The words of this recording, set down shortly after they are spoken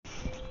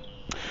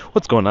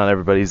What's going on,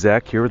 everybody?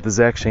 Zach here with the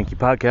Zach Shanky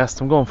Podcast.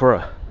 I'm going for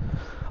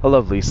a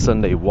lovely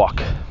Sunday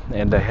walk,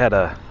 and I had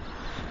a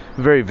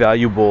very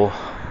valuable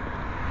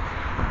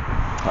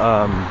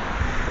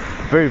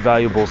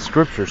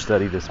scripture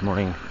study this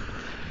morning.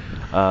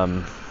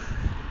 Going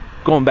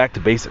back to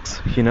basics,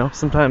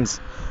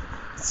 sometimes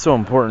it's so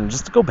important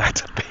just to go back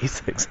to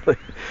basics.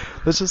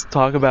 Let's just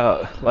talk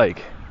about,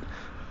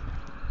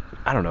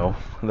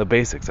 the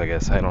basics, I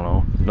guess. I don't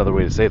know another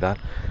way to say that.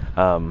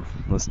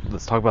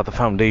 Let's talk about the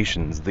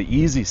foundations, the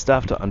easy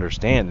stuff to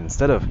understand,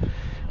 instead of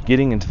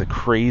getting into the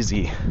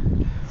crazy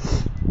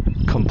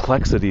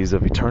complexities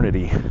of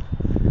eternity.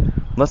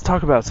 Let's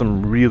talk about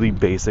some really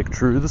basic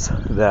truths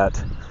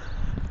that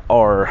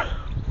are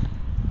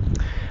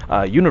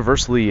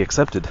universally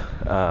accepted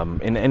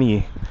in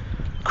any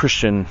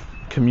Christian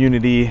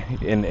community.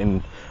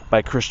 And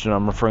by Christian,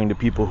 I'm referring to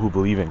people who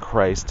believe in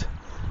Christ.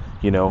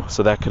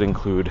 So that could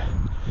include,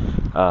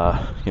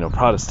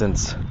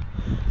 Protestants,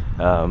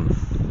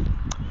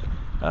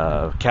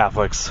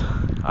 Catholics,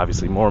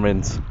 obviously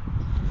Mormons.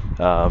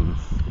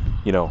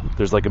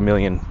 There's like a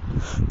million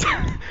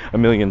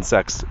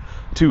sects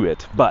to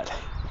it. But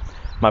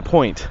my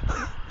point,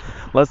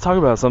 let's talk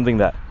about something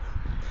that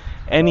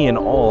any and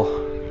all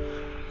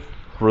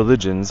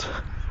religions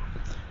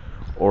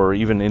or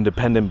even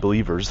independent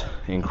believers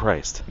in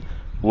Christ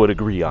would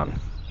agree on.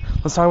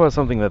 Let's talk about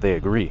something that they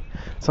agree.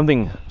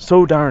 Something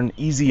so darn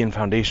easy and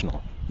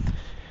foundational.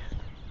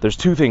 There's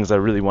two things I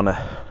really want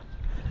to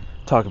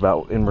talk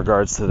about in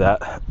regards to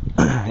that.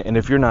 And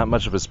if you're not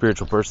much of a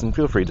spiritual person,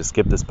 feel free to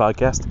skip this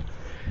podcast.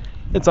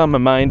 It's on my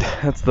mind.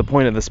 That's the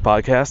point of this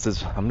podcast,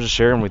 is I'm just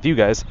sharing with you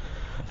guys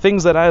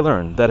things that I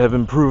learned that have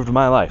improved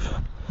my life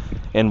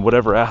in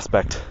whatever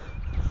aspect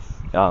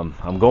I'm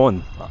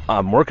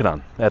working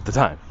on at the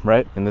time,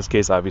 right? In this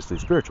case, obviously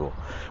spiritual,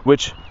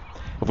 which,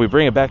 if we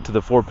bring it back to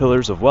the 4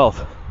 pillars of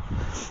wealth: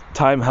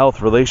 time,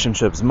 health,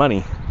 relationships,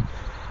 money.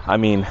 I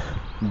mean,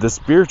 the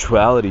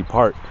spirituality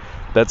part,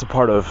 that's a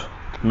part of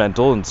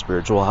mental and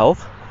spiritual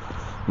health,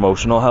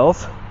 emotional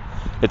health.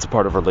 It's a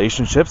part of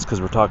relationships, because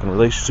we're talking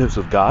relationships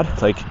with God.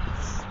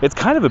 It's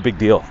kind of a big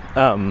deal.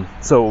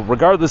 So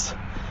regardless,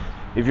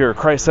 if you're a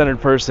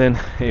Christ-centered person,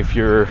 if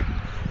you're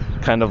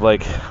kind of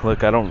like,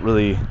 look, I don't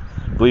really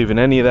believe in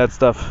any of that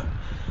stuff,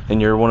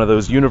 and you're one of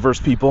those universe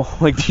people,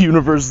 like the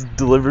universe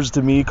delivers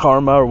to me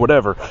karma or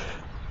whatever,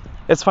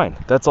 it's fine.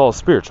 That's all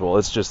spiritual.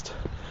 It's just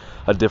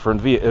a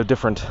different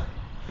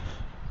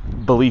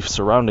belief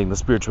surrounding the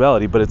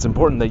spirituality. But it's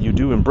important that you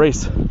do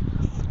embrace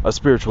a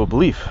spiritual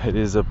belief. It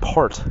is a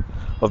part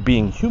of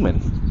being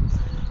human.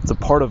 It's a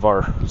part of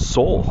our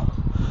soul.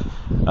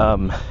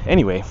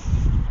 Anyway,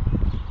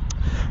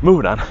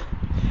 moving on.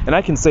 And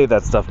I can say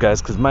that stuff,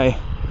 guys, because my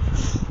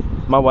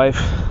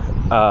wife,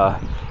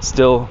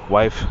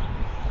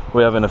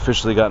 we haven't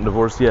officially gotten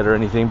divorced yet or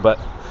anything, but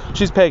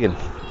she's pagan.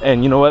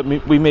 And you know what?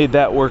 We made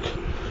that work,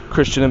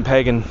 Christian and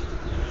pagan,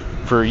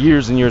 for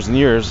years and years and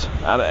years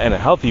in a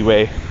healthy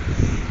way,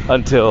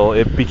 until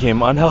it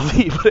became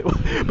unhealthy.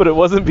 But it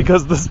wasn't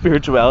because of the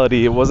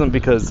spirituality. It wasn't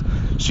because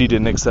she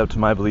didn't accept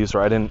my beliefs,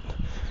 or I didn't,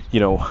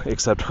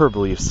 accept her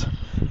beliefs.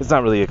 It's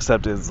not really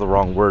accept is the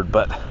wrong word,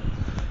 but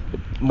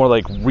more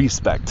like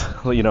respect.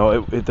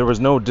 There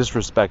was no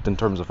disrespect in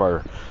terms of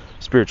our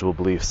spiritual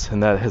beliefs,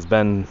 and that has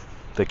been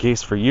the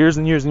case for years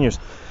and years and years.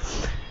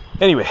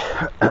 Anyway,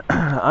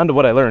 on to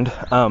what I learned.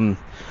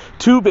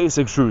 2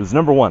 basic truths.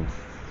 Number 1,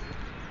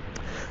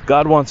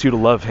 God wants you to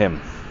love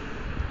Him.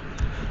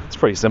 It's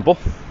pretty simple,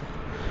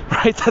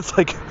 right? That's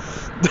like,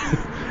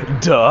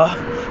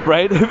 duh,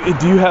 right?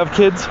 Do you have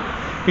kids?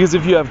 Because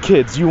if you have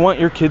kids, you want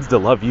your kids to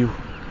love you.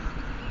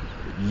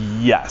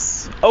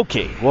 Yes.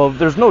 Okay, well,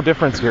 there's no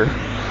difference here.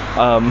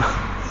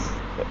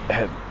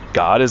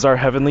 God is our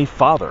Heavenly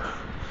Father,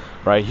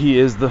 right? He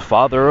is the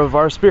Father of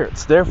our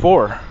spirits.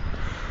 Therefore,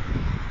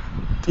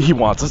 He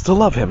wants us to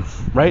love Him,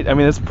 right? I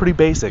mean, it's pretty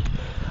basic.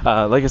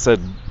 Like I said,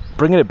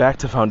 bringing it back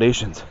to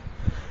foundations.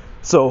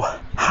 So,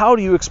 how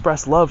do you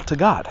express love to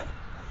God?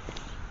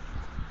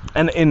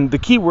 And the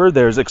key word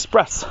there is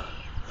express,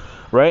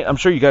 right? I'm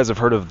sure you guys have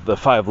heard of the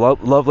 5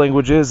 love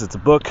languages. It's a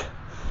book.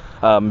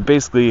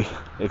 Basically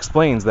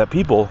explains that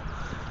people,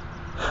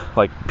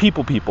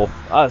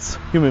 us,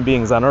 human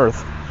beings on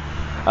earth,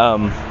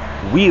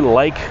 we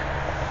like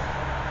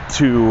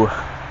to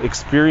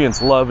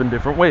experience love in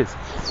different ways.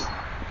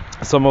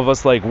 Some of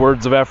us like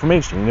words of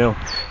affirmation,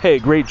 hey,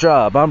 great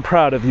job, I'm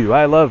proud of you,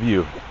 I love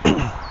you.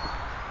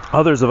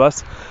 Others of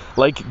us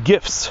like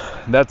gifts.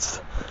 That's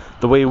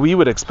the way we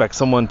would expect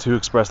someone to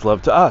express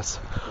love to us.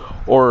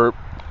 Or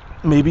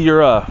maybe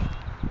you're a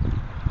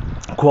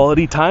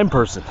quality time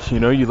person. You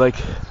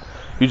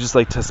just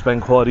like to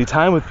spend quality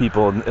time with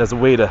people as a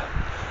way to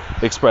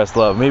express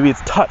love. Maybe it's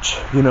touch.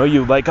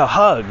 You like a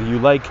hug. You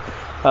like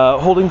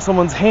holding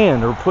someone's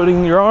hand or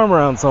putting your arm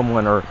around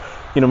someone, or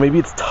maybe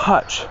it's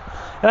touch.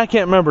 And I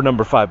can't remember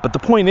number 5, but the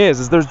point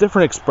is there's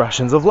different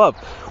expressions of love.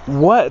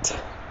 What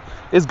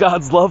is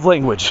God's love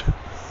language?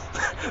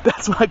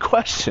 That's my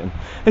question.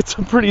 It's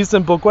a pretty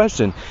simple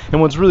question.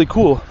 And what's really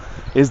cool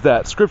is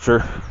that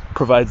Scripture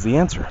provides the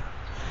answer.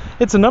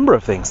 It's a number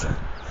of things.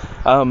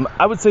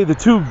 I would say the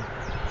two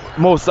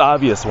most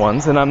obvious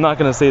ones, and I'm not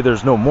going to say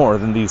there's no more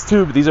than these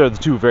two, but these are the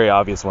two very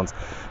obvious ones.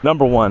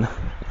 Number one,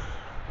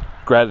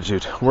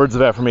 gratitude, words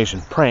of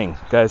affirmation, praying.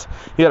 Guys,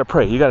 you got to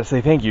pray. You got to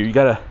say thank you. You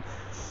got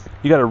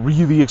to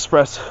really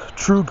express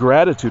true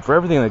gratitude for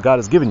everything that God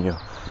has given you.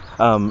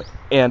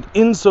 And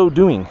in so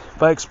doing,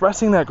 by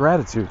expressing that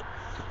gratitude,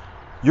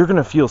 you're going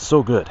to feel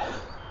so good,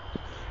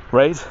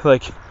 right?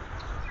 Like,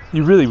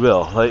 you really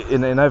will. Like,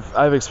 and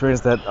I've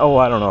experienced that,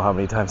 I don't know how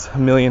many times, a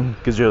million,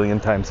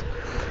 gazillion times.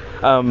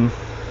 I'm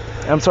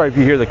sorry if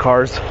you hear the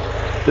cars.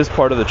 This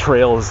part of the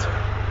trail is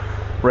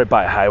right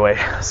by a highway,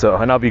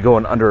 and I'll be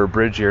going under a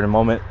bridge here in a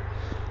moment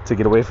to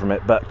get away from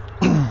it. But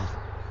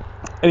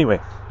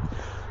anyway,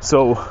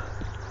 so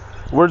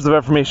words of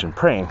affirmation,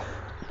 praying,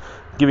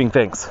 giving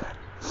thanks.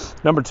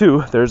 Number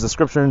two, there's a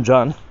scripture in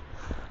John.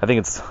 I think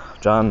it's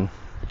John.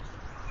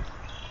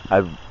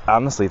 I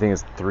honestly think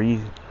it's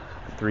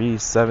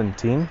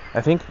 3:17.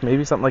 I think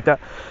maybe something like that.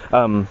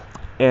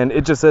 And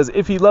it just says,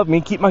 "If you love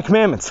me, keep my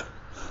commandments."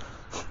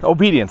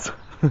 Obedience,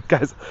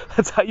 guys.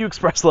 That's how you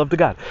express love to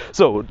God.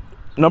 So,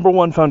 number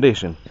one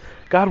foundation,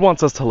 God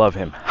wants us to love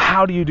Him.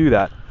 How do you do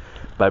that?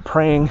 By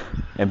praying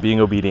and being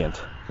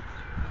obedient.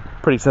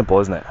 Pretty simple,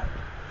 isn't it?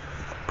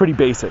 Pretty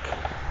basic,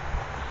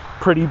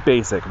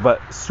 but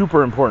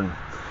super important.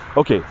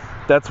 Okay,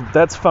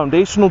 that's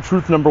foundational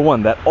truth number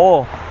one that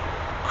all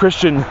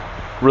Christian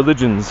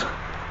religions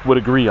would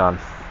agree on.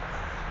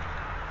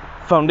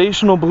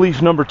 Foundational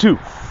belief number two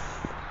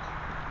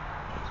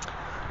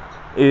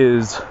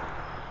is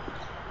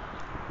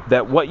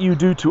that what you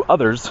do to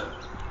others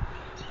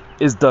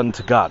is done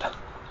to God.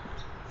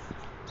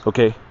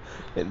 Okay?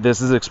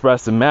 This is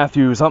expressed in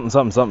Matthew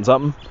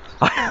something.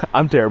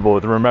 I'm terrible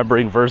with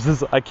remembering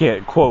verses. I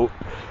can't quote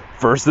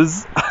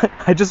verses.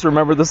 I just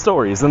remember the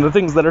stories and the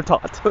things that are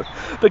taught,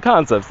 the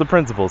concepts, the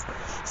principles.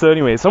 So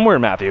anyway, somewhere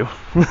in Matthew,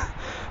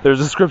 there's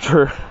a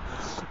scripture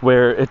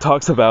where it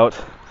talks about,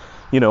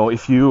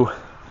 if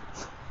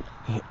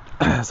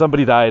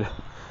somebody died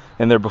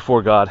and they're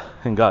before God,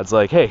 and God's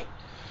like, "Hey,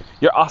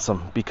 you're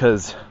awesome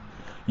because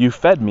you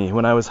fed me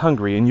when I was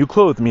hungry, and you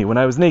clothed me when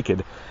I was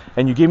naked,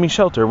 and you gave me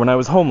shelter when I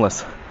was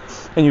homeless,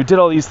 and you did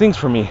all these things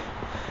for me."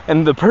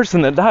 And the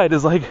person that died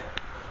is like,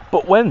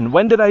 "But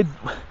when did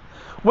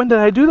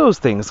I do those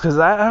things? Because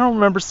I don't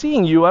remember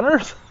seeing you on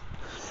earth."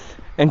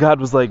 And God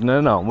was like,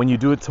 no, when you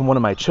do it to one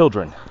of my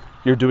children,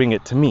 you're doing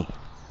it to me,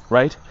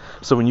 right?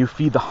 So when you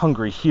feed the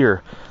hungry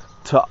here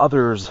to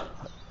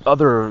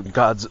other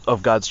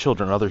God's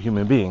children, other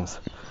human beings,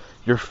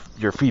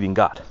 you're feeding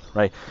God,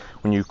 right?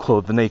 When you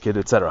clothe the naked,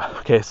 etc.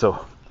 Okay,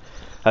 so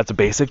that's a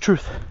basic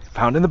truth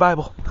found in the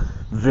Bible.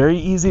 Very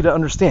easy to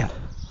understand.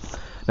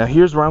 Now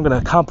here's where I'm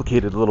going to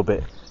complicate it a little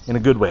bit in a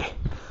good way.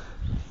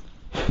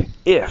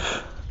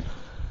 If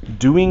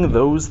doing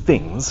those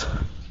things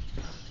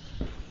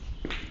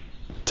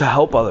to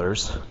help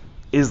others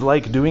is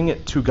like doing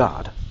it to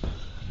God,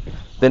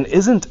 then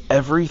isn't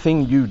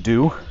everything you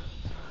do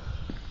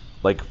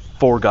like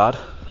for God?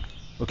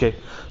 Okay,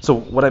 so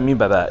what I mean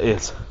by that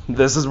is,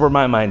 this is where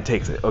my mind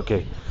takes it,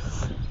 okay?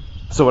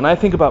 So when I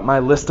think about my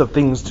list of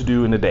things to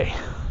do in a day,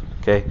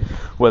 okay,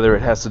 whether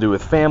it has to do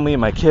with family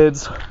and my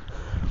kids,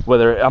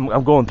 whether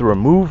I'm going through a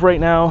move right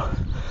now,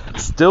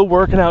 still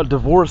working out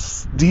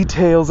divorce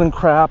details and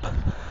crap,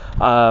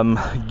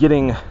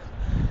 getting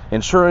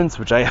insurance,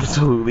 which I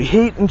absolutely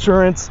hate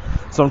insurance,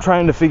 so I'm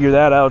trying to figure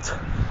that out.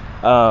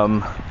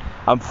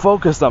 I'm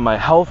focused on my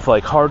health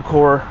like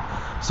hardcore,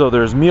 so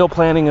there's meal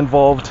planning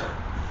involved,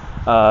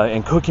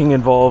 and cooking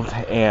involved,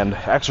 and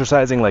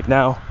exercising like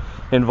now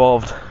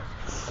involved.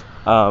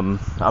 I'm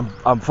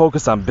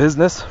focused on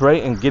business,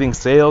 right, and getting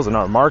sales and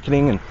our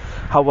marketing and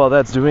how well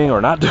that's doing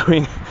or not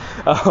doing.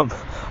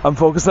 I'm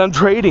focused on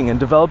trading and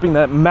developing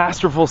that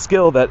masterful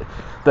skill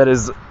that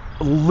is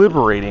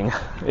liberating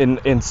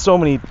in so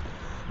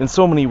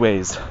many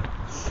ways.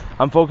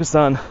 I'm focused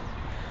on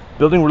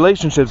building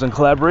relationships and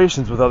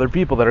collaborations with other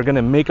people that are going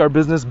to make our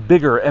business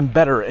bigger and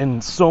better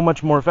and so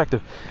much more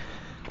effective.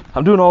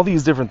 I'm doing all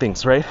these different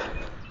things, right?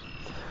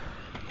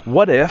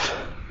 What if,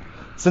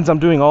 since I'm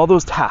doing all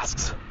those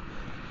tasks,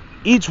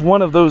 each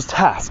one of those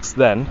tasks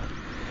then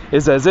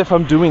is as if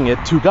I'm doing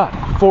it to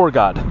God, for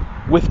God,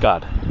 with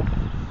God,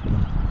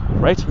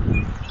 right?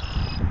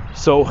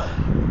 So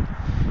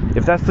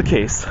if that's the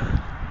case,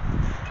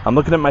 I'm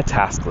looking at my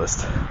task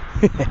list.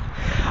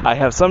 I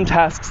have some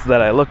tasks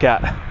that I look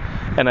at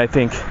and I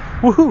think,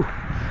 woohoo,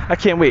 I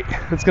can't wait,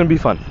 it's gonna be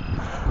fun,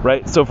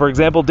 right? So for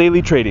example,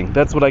 daily trading,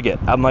 that's what I get.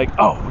 I'm like,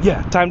 oh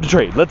yeah, time to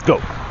trade, let's go.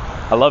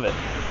 I love it.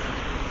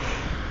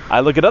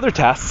 I look at other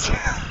tasks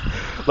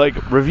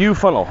like review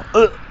funnel.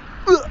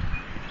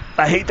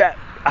 I hate that.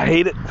 I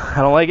hate it. I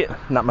don't like it.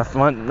 Not my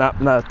fun.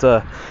 Not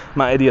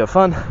my idea of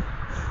fun.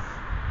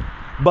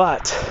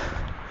 But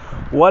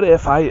what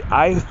if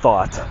I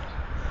thought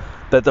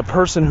that the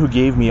person who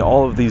gave me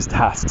all of these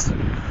tasks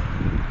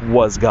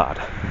was God?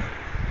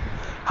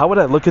 How would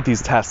I look at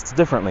these tasks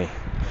differently?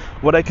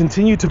 Would I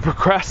continue to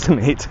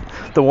procrastinate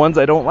the ones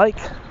I don't like?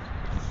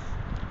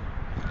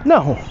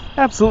 No,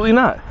 absolutely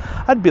not.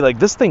 I'd be like,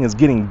 this thing is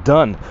getting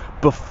done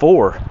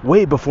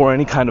way before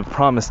any kind of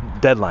promised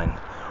deadline.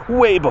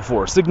 Way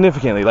before,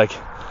 significantly. Like,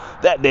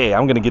 that day,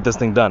 I'm going to get this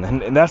thing done.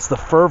 And that's the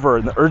fervor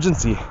and the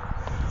urgency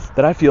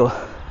that I feel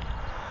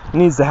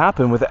needs to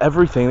happen with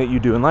everything that you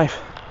do in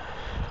life.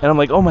 And I'm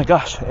like, oh my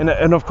gosh. And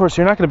of course,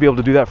 you're not going to be able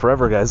to do that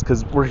forever, guys,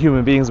 because we're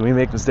human beings and we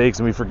make mistakes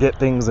and we forget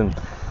things and,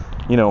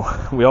 you know,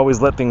 we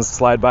always let things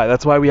slide by.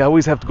 That's why we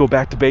always have to go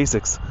back to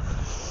basics.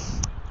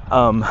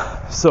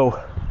 So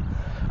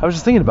I was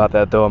just thinking about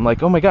that, though. I'm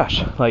like, oh my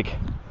gosh, like,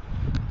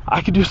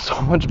 I could do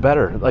so much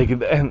better. Like,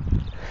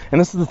 and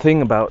this is the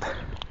thing about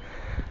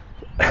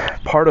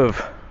part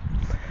of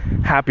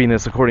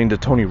happiness, according to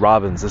Tony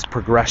Robbins, is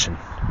progression.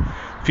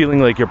 Feeling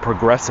like you're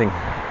progressing.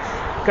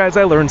 Guys,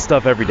 I learn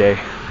stuff every day.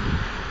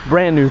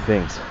 Brand new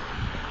things.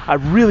 I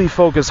really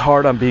focus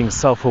hard on being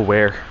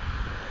self-aware,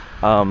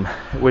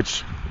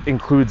 which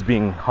includes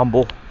being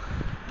humble,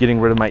 getting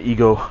rid of my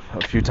ego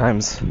a few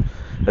times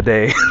a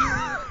day.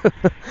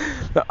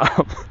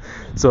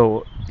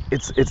 So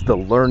it's the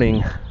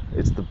learning,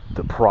 it's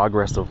the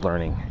progress of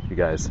learning, you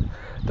guys,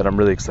 that I'm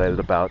really excited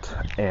about.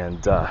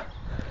 And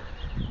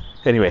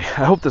anyway,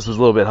 I hope this was a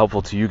little bit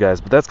helpful to you guys,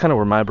 but that's kind of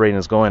where my brain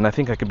is going. I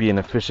think I could be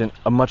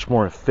a much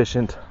more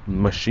efficient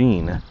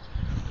machine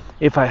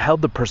if I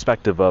held the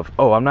perspective of,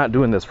 oh, I'm not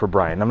doing this for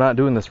Brian, I'm not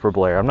doing this for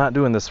Blair, I'm not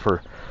doing this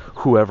for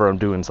whoever I'm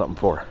doing something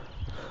for.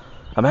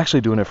 I'm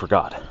actually doing it for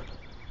God.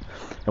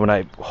 And when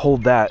I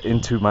hold that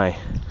into my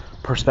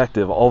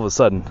perspective, all of a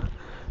sudden,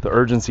 the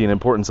urgency and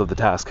importance of the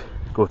task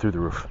go through the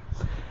roof.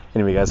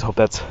 Anyway, guys, hope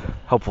that's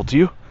helpful to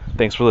you.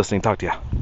 Thanks for listening. Talk to you.